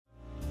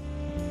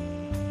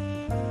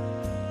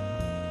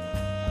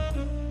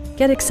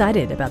Get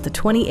excited about the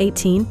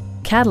 2018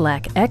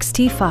 Cadillac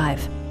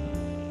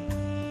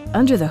XT5.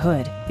 Under the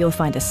hood, you'll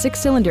find a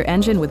 6-cylinder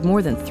engine with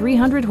more than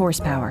 300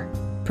 horsepower,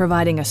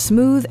 providing a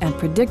smooth and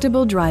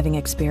predictable driving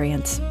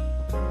experience.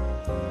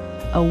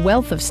 A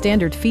wealth of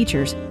standard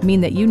features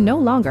mean that you no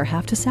longer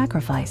have to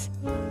sacrifice,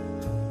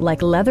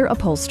 like leather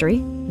upholstery,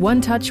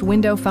 one-touch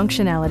window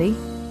functionality,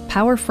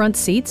 power front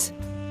seats,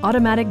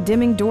 automatic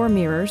dimming door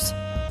mirrors,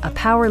 a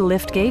power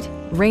liftgate,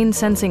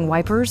 rain-sensing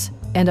wipers,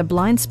 and a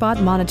blind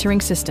spot monitoring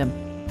system.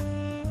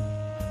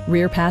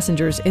 Rear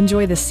passengers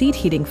enjoy the seat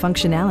heating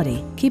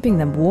functionality, keeping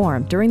them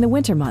warm during the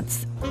winter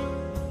months.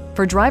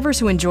 For drivers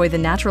who enjoy the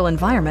natural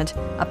environment,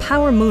 a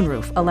power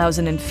moonroof allows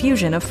an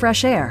infusion of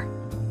fresh air.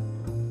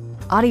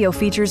 Audio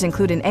features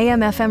include an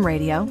AM/FM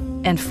radio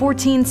and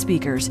 14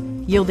 speakers,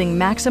 yielding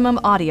maximum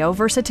audio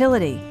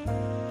versatility.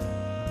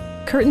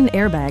 Curtain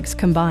airbags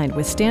combined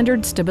with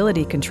standard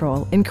stability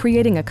control in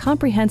creating a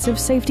comprehensive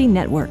safety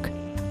network.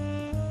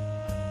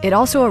 It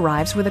also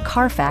arrives with a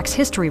Carfax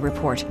history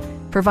report,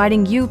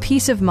 providing you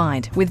peace of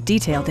mind with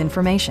detailed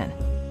information.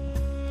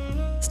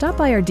 Stop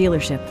by our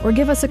dealership or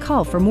give us a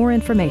call for more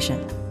information.